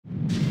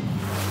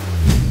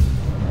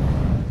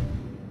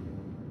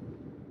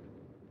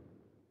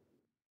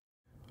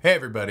Hey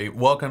everybody,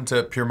 welcome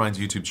to Pyramind's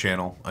YouTube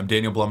channel. I'm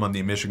Daniel Blum, I'm the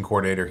emission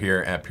coordinator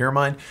here at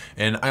Pyramind,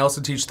 and I also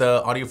teach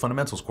the audio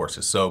fundamentals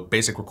courses, so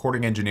basic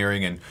recording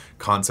engineering and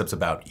concepts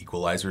about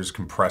equalizers,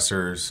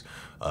 compressors,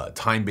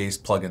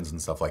 time-based plugins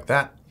and stuff like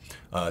that.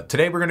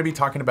 Today we're going to be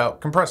talking about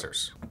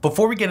compressors.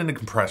 Before we get into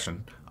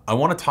compression, I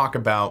want to talk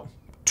about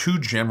two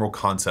general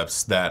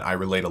concepts that I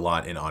relate a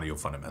lot in audio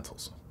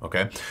fundamentals,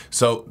 okay?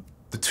 So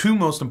the two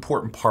most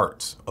important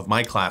parts of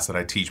my class that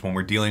I teach when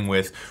we're dealing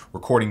with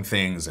recording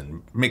things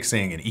and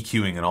mixing and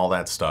EQing and all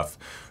that stuff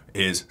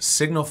is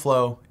signal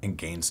flow and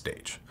gain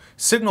stage.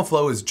 Signal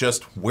flow is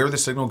just where the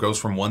signal goes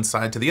from one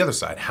side to the other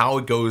side, how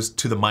it goes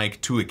to the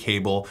mic, to a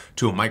cable,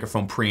 to a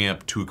microphone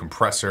preamp, to a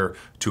compressor,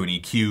 to an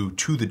EQ,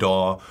 to the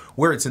DAW,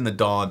 where it's in the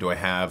DAW. Do I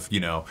have,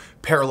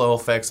 parallel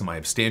effects? Am I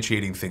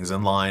instantiating things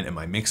in line? Am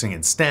I mixing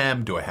in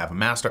stem? Do I have a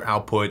master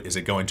output? Is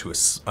it going to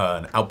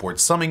an outboard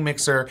summing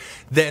mixer?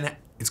 Then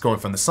it's going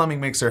from the summing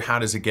mixer, how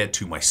does it get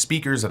to my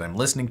speakers that I'm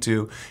listening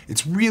to?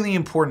 It's really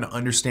important to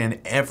understand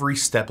every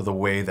step of the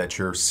way that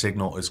your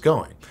signal is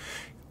going,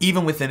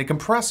 even within a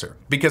compressor,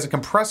 because a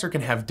compressor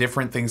can have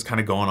different things kind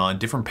of going on,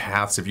 different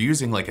paths. If you're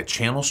using like a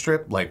channel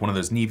strip, like one of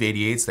those Neve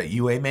 88s that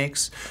UA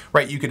makes,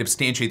 right? You could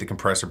instantiate the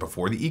compressor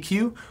before the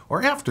EQ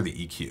or after the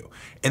EQ.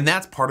 And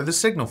that's part of the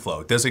signal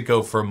flow. Does it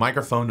go from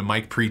microphone to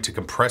mic pre to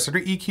compressor to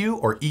EQ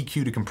or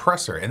EQ to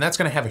compressor? And that's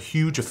gonna have a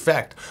huge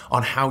effect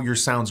on how your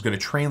sound's gonna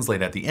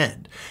translate at the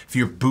end. If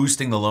you're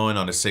boosting the low end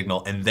on a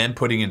signal and then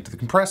putting it into the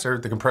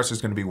compressor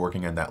is gonna be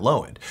working on that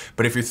low end.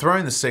 But if you're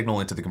throwing the signal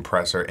into the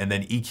compressor and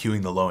then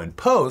EQing the low end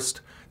post,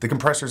 the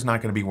compressor is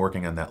not going to be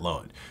working on that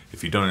low end.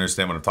 If you don't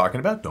understand what I'm talking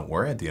about, don't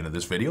worry, at the end of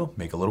this video,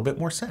 make a little bit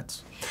more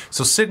sense.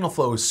 So signal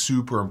flow is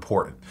super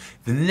important.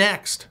 The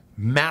next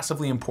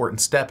massively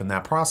important step in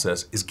that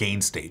process is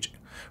gain staging,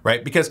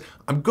 right? Because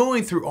I'm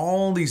going through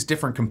all these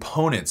different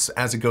components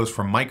as it goes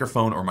from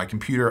microphone or my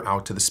computer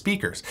out to the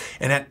speakers.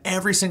 And at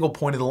every single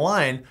point of the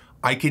line,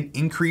 I can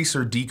increase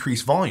or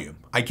decrease volume.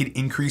 I could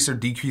increase or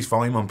decrease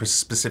volume on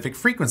specific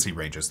frequency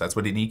ranges. That's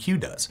what an EQ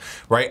does,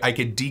 right? I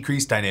could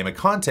decrease dynamic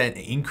content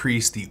and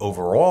increase the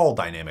overall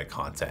dynamic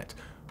content,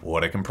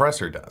 what a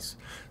compressor does.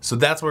 So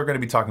that's what we're going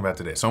to be talking about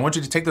today. So I want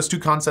you to take those two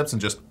concepts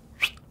and just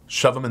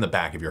shove them in the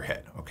back of your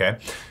head, okay?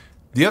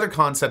 The other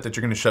concept that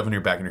you're going to shove in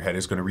your back of your head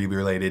is going to be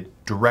related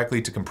directly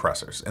to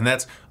compressors. And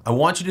that's, I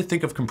want you to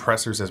think of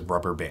compressors as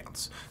rubber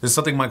bands. This is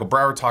something Michael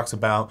Brower talks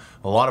about.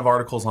 A lot of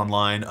articles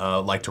online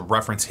like to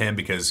reference him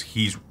because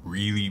he's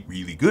really,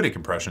 really good at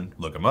compression.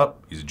 Look him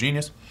up, he's a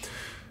genius.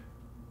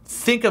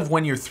 Think of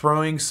when you're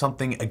throwing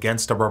something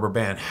against a rubber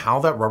band, how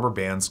that rubber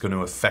band's going to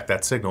affect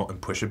that signal and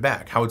push it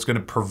back, how it's going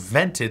to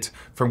prevent it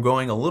from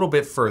going a little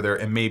bit further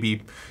and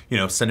maybe,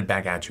 send it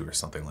back at you or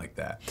something like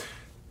that.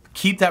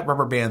 Keep that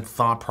rubber band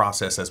thought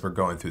process as we're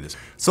going through this.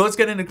 So let's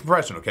get into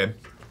compression, okay?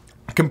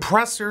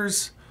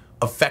 Compressors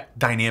affect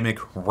dynamic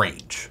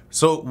range.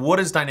 So what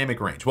is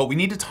dynamic range? Well, we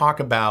need to talk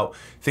about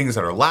things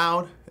that are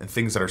loud and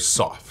things that are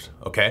soft,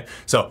 okay?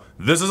 So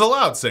this is a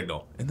loud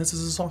signal and this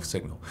is a soft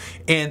signal.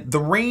 And the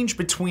range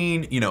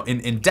between,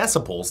 in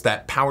decibels,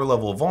 that power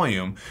level of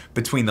volume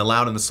between the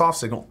loud and the soft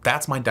signal,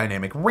 that's my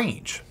dynamic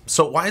range.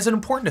 So why is it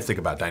important to think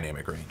about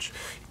dynamic range?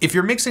 If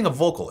you're mixing a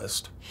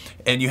vocalist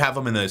and you have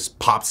them in this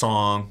pop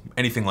song,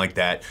 anything like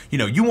that,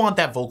 you want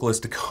that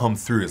vocalist to come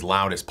through as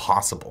loud as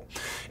possible.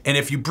 And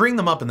if you bring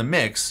them up in the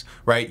mix,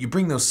 right, you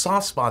bring those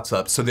soft spots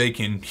up so they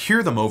can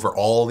hear them over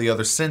all the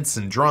other synths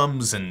and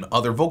drums and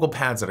other vocal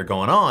pads that are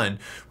going on,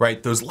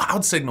 right, those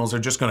loud signals are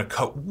just gonna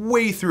cut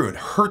way through and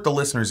hurt the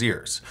listener's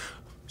ears.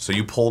 So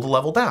you pull the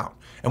level down.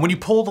 And when you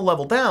pull the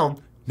level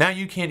down, now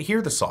you can't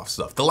hear the soft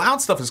stuff. The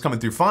loud stuff is coming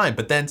through fine,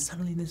 but then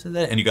suddenly this and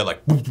that, and you got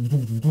like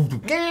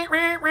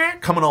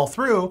coming all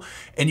through,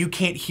 and you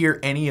can't hear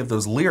any of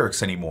those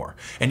lyrics anymore.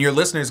 And your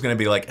listener is gonna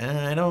be like,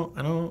 I don't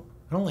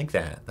like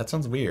that. That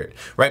sounds weird,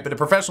 right? But a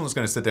professional is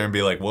gonna sit there and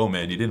be like, whoa,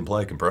 man, you didn't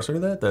apply a compressor to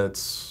that?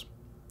 That's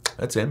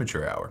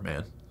amateur hour,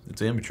 man.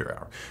 It's amateur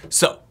hour.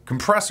 So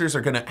compressors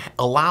are gonna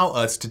allow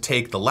us to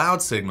take the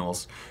loud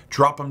signals,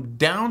 drop them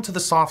down to the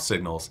soft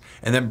signals,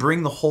 and then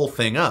bring the whole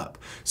thing up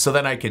so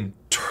that I can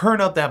turn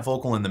up that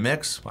vocal in the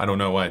mix. I don't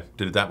know why I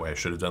did it that way. I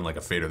should have done like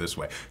a fader this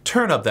way.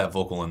 Turn up that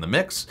vocal in the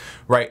mix,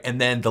 right? And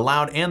then the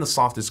loud and the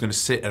soft is gonna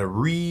sit at a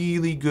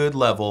really good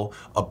level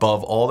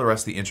above all the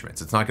rest of the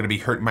instruments. It's not gonna be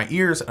hurting my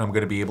ears, and I'm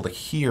gonna be able to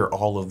hear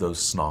all of those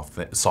soft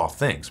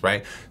things,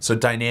 right? So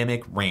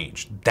dynamic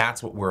range,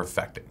 that's what we're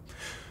affecting.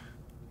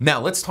 Now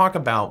let's talk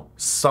about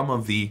some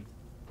of the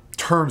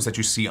terms that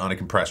you see on a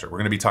compressor. We're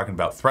gonna be talking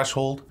about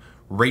threshold,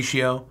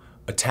 ratio,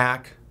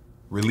 attack,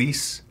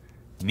 release,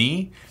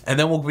 knee, and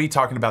then we'll be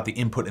talking about the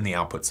input and the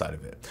output side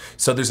of it.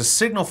 So there's a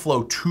signal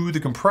flow to the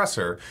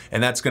compressor,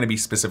 and that's gonna be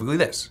specifically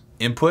this: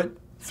 input,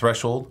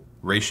 threshold,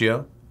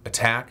 ratio,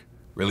 attack,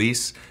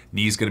 release.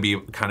 Knee is going to be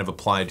kind of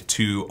applied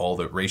to all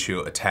the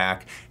ratio,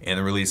 attack, and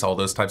the release, all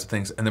those types of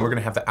things. And then we're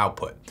going to have the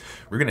output.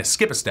 We're going to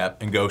skip a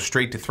step and go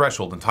straight to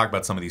threshold and talk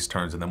about some of these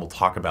terms, and then we'll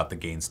talk about the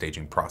gain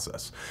staging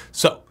process.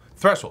 So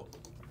threshold.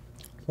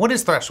 What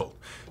is threshold?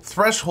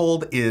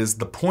 Threshold is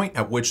the point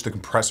at which the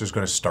compressor is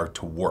going to start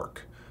to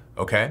work.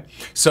 Okay,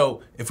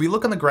 so if we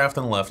look on the graph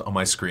on the left on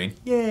my screen,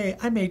 yay,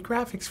 I made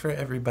graphics for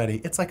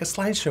everybody. It's like a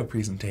slideshow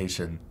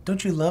presentation.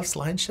 Don't you love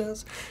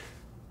slideshows?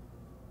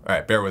 All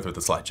right, bear with the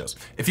slideshows.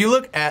 If you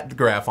look at the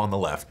graph on the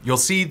left, you'll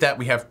see that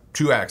we have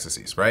two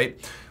axes, right?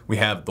 We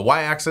have the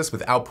y-axis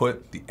with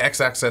output, the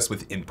x-axis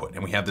with input,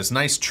 and we have this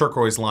nice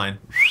turquoise line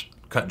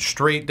cutting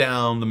straight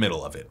down the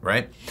middle of it,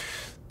 right?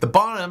 The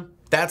bottom,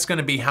 that's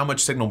gonna be how much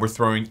signal we're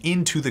throwing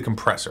into the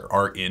compressor,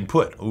 our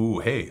input. Ooh,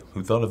 hey,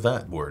 who thought of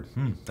that word?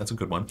 That's a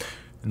good one.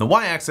 And the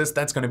y-axis,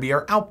 that's gonna be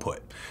our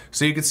output.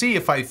 So you can see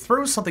if I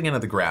throw something into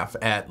the graph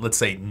at, let's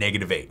say,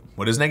 -8.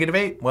 What is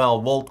 -8?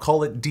 Well, we'll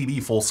call it dB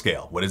full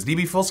scale. What is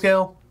dB full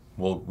scale?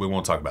 Well, we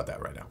won't talk about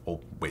that right now.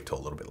 We'll wait till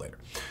a little bit later.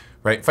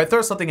 Right? If I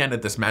throw something in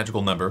at this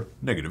magical number,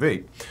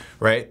 -8,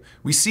 right?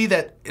 We see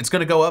that it's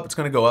gonna go up,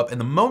 and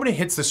the moment it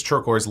hits this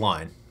turquoise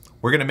line,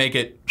 we're gonna make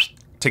it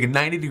take a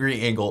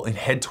 90-degree angle and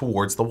head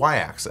towards the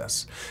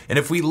y-axis. And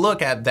if we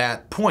look at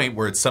that point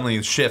where it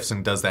suddenly shifts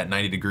and does that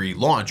 90-degree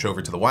launch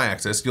over to the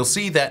y-axis, you'll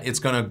see that it's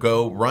gonna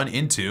go run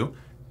into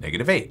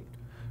 -8,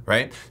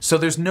 right? So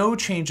there's no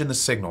change in the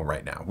signal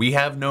right now. We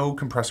have no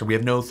compressor, we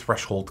have no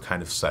threshold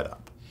kind of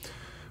setup.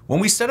 When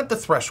we set up the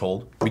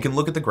threshold, we can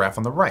look at the graph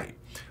on the right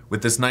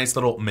with this nice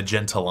little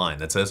magenta line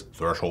that says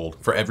threshold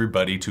for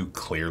everybody to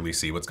clearly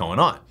see what's going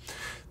on.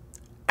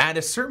 At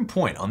a certain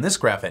point on this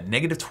graph at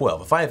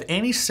 -12, if I have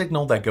any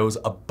signal that goes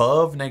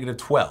above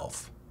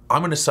 -12,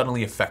 I'm gonna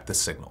suddenly affect the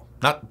signal.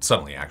 Not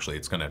suddenly, actually,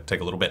 it's gonna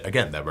take a little bit.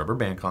 Again, that rubber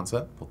band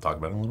concept, we'll talk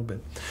about it in a little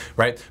bit,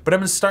 right? But I'm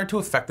gonna start to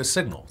affect the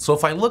signal. So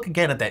if I look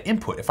again at that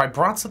input, if I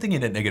brought something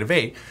in at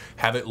 -8,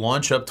 have it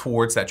launch up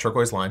towards that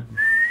turquoise line,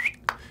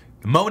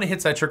 the moment it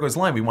hits that turquoise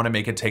line, we wanna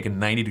make it take a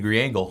 90-degree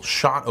angle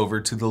shot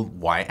over to the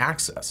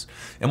y-axis.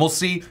 And we'll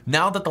see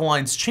now that the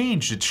line's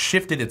changed, it's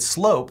shifted its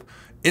slope,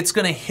 it's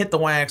gonna hit the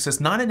y-axis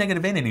not at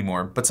 -8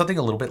 anymore, but something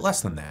a little bit less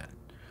than that,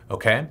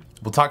 okay?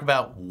 We'll talk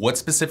about what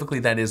specifically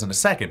that is in a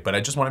second, but I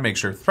just wanna make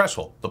sure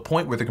threshold, the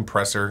point where the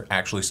compressor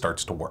actually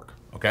starts to work,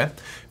 okay?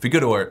 If we go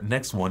to our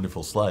next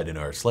wonderful slide in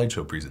our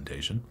slideshow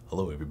presentation,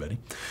 hello everybody,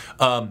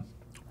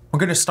 we're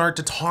gonna start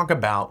to talk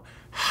about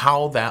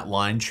how that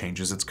line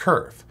changes its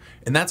curve.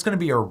 And that's gonna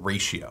be our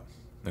ratio,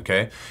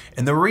 okay?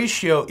 And the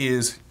ratio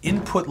is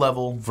input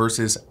level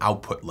versus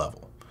output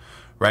level,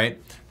 right?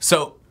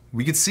 So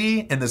we can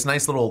see in this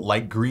nice little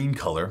light green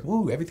color,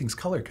 ooh, everything's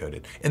color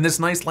coded. In this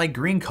nice light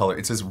green color,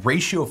 it says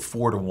ratio of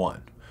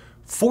 4:1.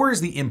 4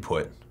 is the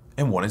input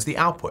and 1 is the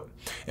output.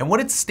 And what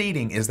it's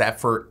stating is that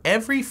for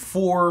every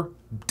 4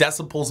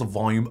 decibels of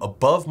volume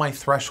above my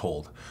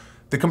threshold,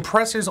 the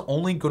compressor is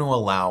only going to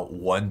allow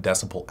 1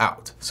 decibel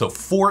out. So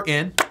 4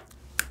 in,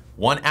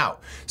 1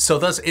 out. So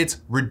thus it's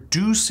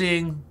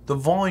reducing the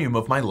volume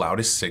of my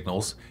loudest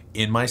signals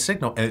in my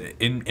signal,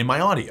 in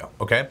my audio,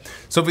 okay?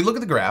 So if we look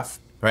at the graph,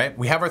 right,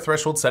 we have our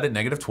threshold set at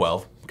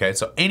 -12, okay?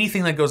 So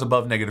anything that goes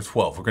above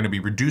 -12, we're gonna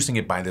be reducing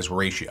it by this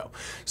ratio.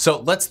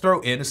 So let's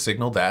throw in a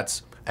signal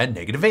that's at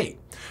 -8,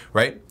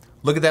 right?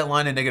 Look at that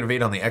line at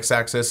 -8 on the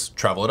x-axis,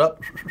 travel it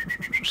up,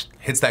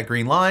 hits that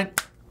green line,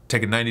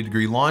 take a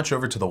 90-degree launch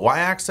over to the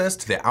y-axis,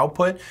 to the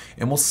output,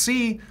 and we'll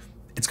see,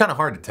 it's kind of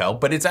hard to tell,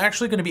 but it's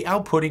actually gonna be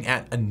outputting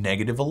at a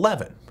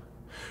 -11,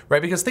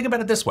 right? Because think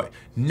about it this way,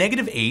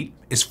 -8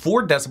 is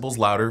 4 decibels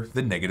louder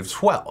than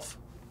 -12.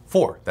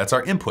 4, that's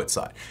our input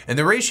side. And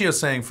the ratio is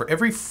saying for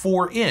every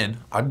 4 in,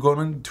 I'm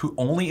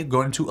only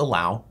going to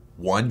allow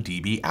 1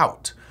 dB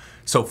out.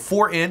 So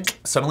 4 in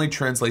suddenly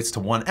translates to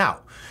 1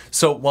 out.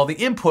 So while the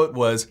input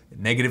was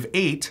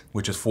 -8,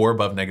 which is 4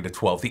 above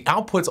 -12, the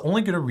output's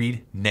only gonna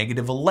read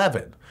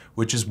 -11,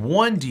 which is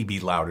 1 dB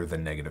louder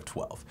than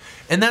 -12.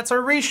 And that's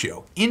our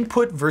ratio,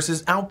 input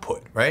versus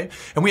output, right?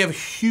 And we have a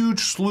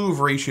huge slew of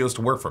ratios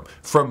to work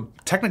from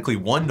technically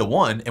 1 to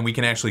 1, and we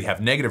can actually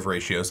have negative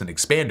ratios and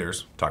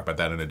expanders, talk about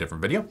that in a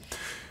different video,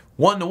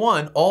 1 to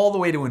 1 all the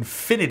way to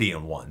infinity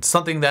in 1,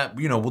 something that,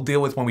 you know, we'll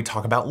deal with when we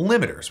talk about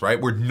limiters,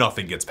 right? Where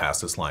nothing gets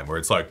past this line, where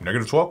it's like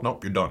 -12,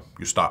 nope, you're done,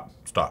 you stop,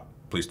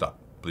 please stop,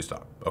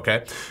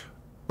 okay?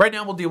 Right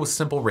now we'll deal with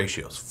simple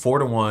ratios, 4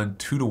 to 1,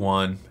 2 to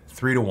 1,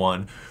 3 to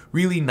 1,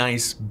 really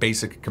nice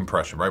basic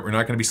compression, right? We're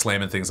not gonna be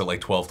slamming things at like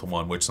 12 to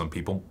 1, which some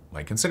people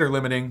might consider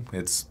limiting.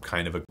 It's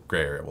kind of a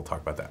gray area. We'll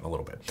talk about that in a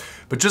little bit.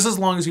 But just as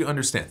long as you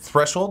understand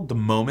threshold, the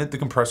moment the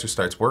compressor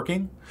starts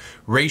working,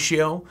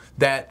 ratio,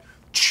 that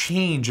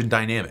change in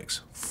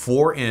dynamics,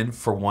 4 in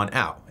for 1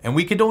 out. And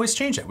we could always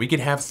change that. We could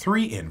have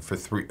 3 in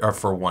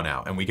for 1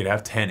 out, and we could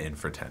have 10 in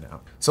for 10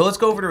 out. So let's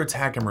go over to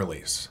attack and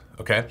release,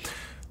 okay?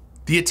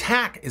 The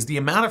attack is the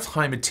amount of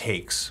time it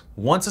takes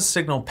once a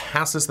signal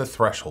passes the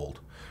threshold,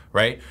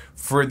 right,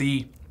 for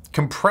the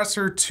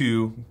compressor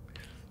to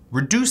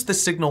reduce the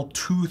signal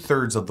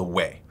 2/3 of the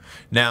way.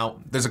 Now,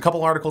 there's a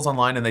couple articles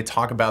online and they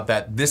talk about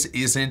that this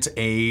isn't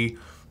a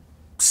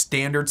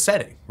standard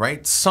setting,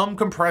 right? Some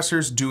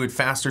compressors do it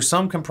faster,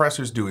 some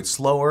compressors do it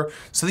slower.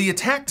 So the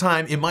attack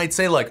time, it might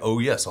say like, oh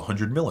yes,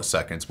 100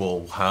 milliseconds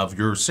will have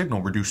your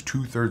signal reduced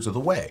 2/3 of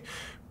the way.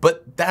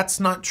 But that's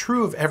not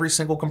true of every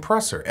single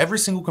compressor. Every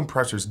single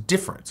compressor is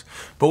different.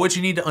 But what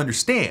you need to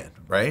understand,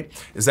 right,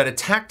 is that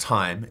attack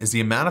time is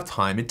the amount of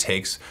time it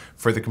takes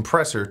for the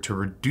compressor to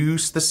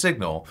reduce the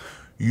signal,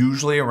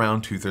 usually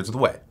around 2/3 of the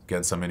way.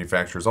 Again, some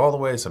manufacturers all the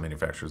way, some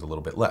manufacturers a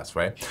little bit less,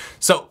 right?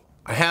 So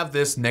I have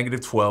this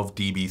 -12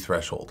 dB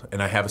threshold,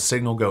 and I have a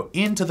signal go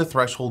into the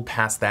threshold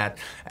past that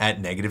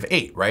at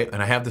 -8, right?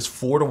 And I have this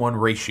 4:1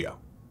 ratio,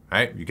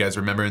 right? You guys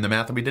remember in the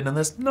math that we did on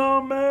this?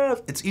 No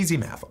math, it's easy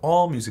math,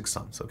 all music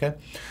sums, okay?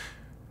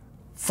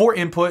 For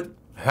input,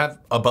 I have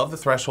above the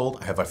threshold,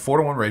 I have a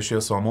 4:1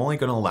 ratio, so I'm only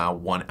gonna allow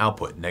one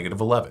output,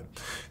 -11.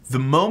 The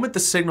moment the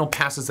signal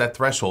passes that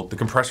threshold, the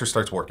compressor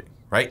starts working,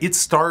 right? It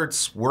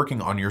starts working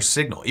on your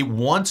signal. It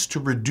wants to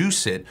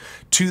reduce it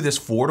to this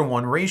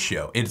 4:1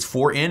 ratio. It's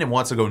 4 in and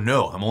wants to go,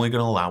 no, I'm only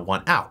gonna allow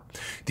one out.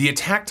 The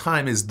attack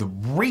time is the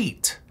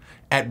rate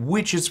at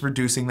which it's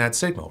reducing that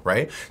signal,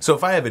 right? So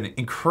if I have an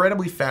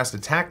incredibly fast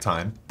attack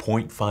time,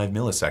 0.5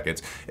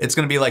 milliseconds, it's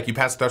gonna be like, you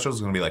pass the threshold,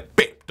 it's gonna be like,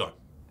 bam, done.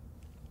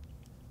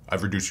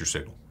 I've reduced your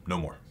signal, no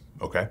more,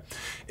 okay?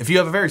 If you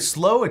have a very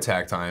slow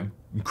attack time,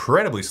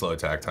 incredibly slow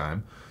attack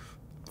time,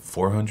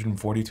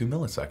 442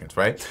 milliseconds,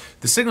 right?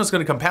 The signal is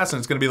gonna come past and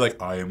it's gonna be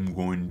like, I am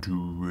going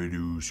to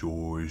reduce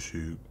your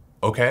signal,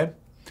 okay?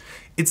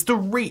 It's the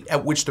rate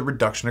at which the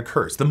reduction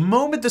occurs. The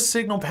moment the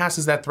signal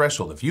passes that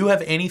threshold, if you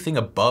have anything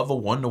above a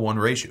 1:1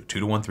 ratio,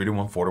 2:1,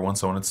 3:1, 4:1,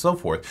 so on and so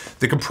forth,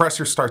 the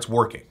compressor starts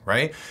working,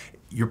 right?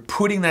 You're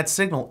putting that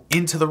signal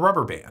into the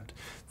rubber band.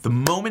 The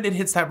moment it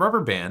hits that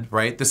rubber band,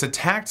 right, this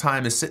attack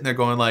time is sitting there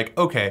going like,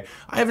 okay,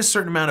 I have a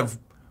certain amount of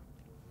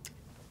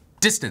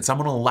distance. I'm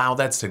gonna allow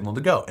that signal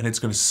to go, and it's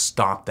gonna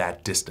stop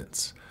that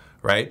distance,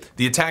 right?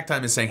 The attack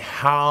time is saying,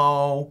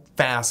 how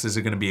fast is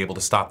it gonna be able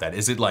to stop that?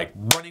 Is it like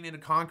running into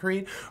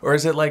concrete, or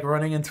is it like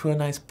running into a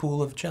nice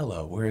pool of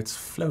Jello where it's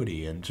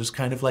floaty and just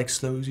kind of like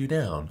slows you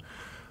down?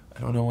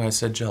 I don't know why I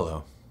said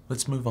Jello.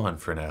 Let's move on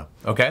for now,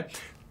 okay?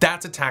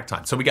 That's attack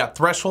time. So we got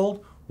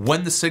threshold,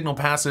 when the signal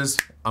passes,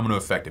 I'm gonna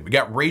affect it. We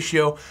got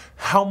ratio,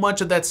 how much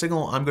of that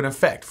signal I'm gonna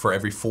affect. For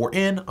every 4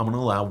 in, I'm gonna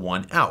allow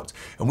 1 out.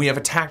 And we have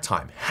attack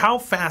time. How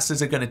fast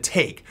is it gonna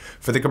take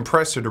for the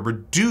compressor to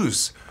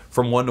reduce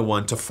from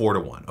 1:1 to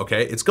 4:1,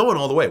 okay? It's going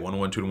all the way,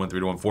 1:1, 2:1,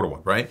 3:1,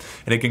 4:1, right?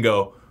 And it can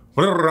go,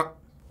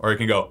 or it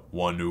can go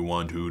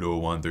 1:1,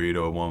 2:1,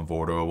 3:1,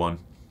 4:1,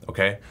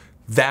 okay?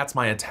 That's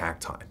my attack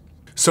time.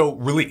 So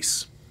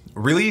release.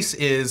 Release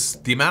is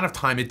the amount of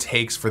time it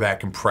takes for that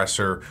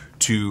compressor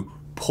to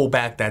pull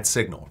back that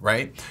signal,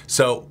 right?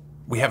 So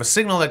we have a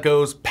signal that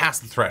goes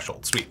past the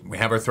threshold. Sweet. We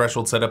have our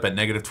threshold set up at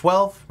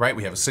 -12, right?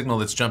 We have a signal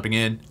that's jumping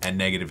in at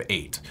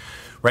 -8,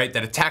 right?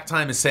 That attack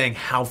time is saying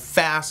how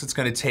fast it's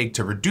going to take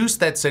to reduce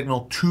that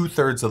signal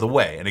 2/3 of the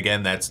way. And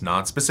again, that's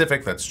not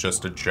specific. That's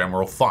just a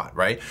general thought,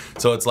 right?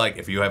 So it's like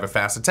if you have a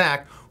fast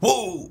attack,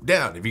 whoa,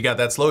 down. If you got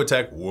that slow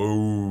attack,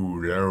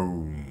 whoa,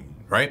 down,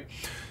 right?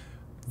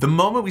 The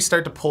moment we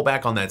start to pull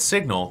back on that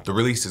signal, the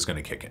release is going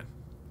to kick in,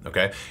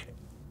 okay?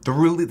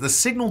 The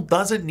signal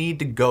doesn't need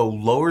to go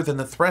lower than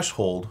the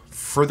threshold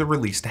for the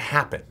release to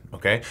happen,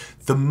 okay?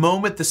 The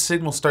moment the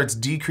signal starts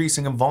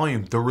decreasing in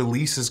volume, the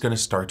release is gonna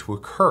start to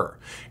occur.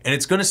 And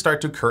it's gonna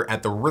start to occur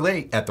at the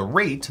rate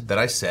that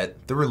I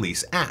set the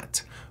release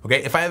at,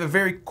 okay? If I have a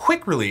very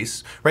quick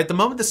release, right, the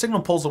moment the signal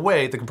pulls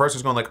away, the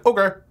compressor's going like,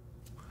 okay.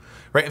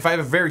 Right? If I have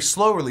a very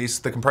slow release,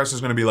 the compressor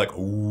is going to be like,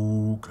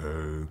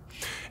 okay.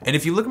 And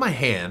if you look at my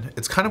hand,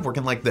 it's kind of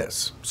working like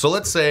this. So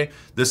let's say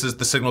this is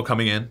the signal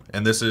coming in,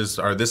 and this is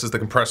the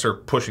compressor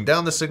pushing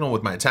down the signal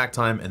with my attack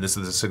time, and this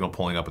is the signal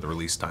pulling up at the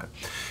release time.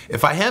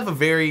 If I have a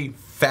very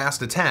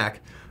fast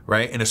attack,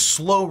 right, and a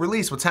slow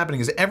release, what's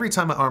happening is every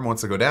time my arm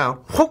wants to go down,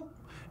 whoop,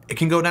 it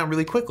can go down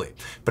really quickly.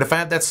 But if I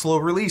have that slow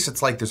release,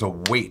 it's like there's a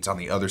weight on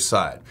the other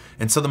side.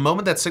 And so the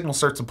moment that signal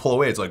starts to pull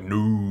away, it's like,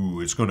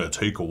 no, it's gonna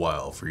take a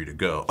while for you to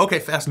go. Okay,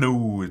 fast,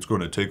 no, it's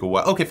gonna take a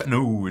while. Okay,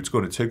 no, it's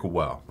gonna take a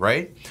while,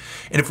 right?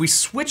 And if we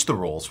switch the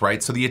roles,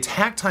 right, so the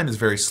attack time is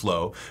very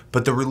slow,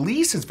 but the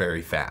release is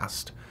very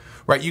fast,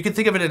 right? You can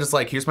think of it as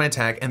like, here's my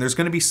attack, and there's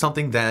gonna be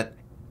something that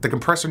the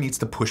compressor needs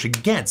to push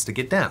against to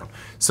get down.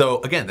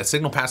 So again, the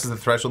signal passes the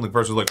threshold, the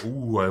compressor's like,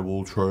 ooh, I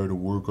will try to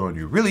work on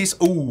you. Release,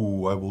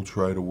 ooh, I will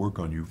try to work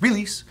on you.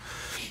 Release.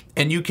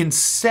 And you can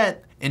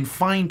set and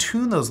fine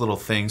tune those little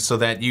things so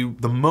that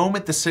the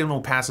moment the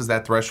signal passes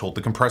that threshold,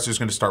 the compressor is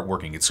gonna start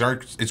working. It's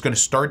gonna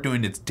start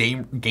doing its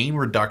gain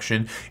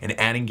reduction and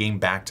adding gain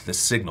back to the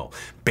signal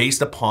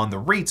based upon the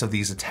rates of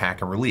these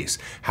attack and release.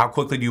 How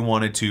quickly do you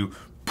want it to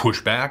push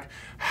back?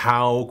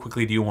 How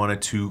quickly do you want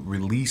it to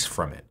release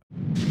from it?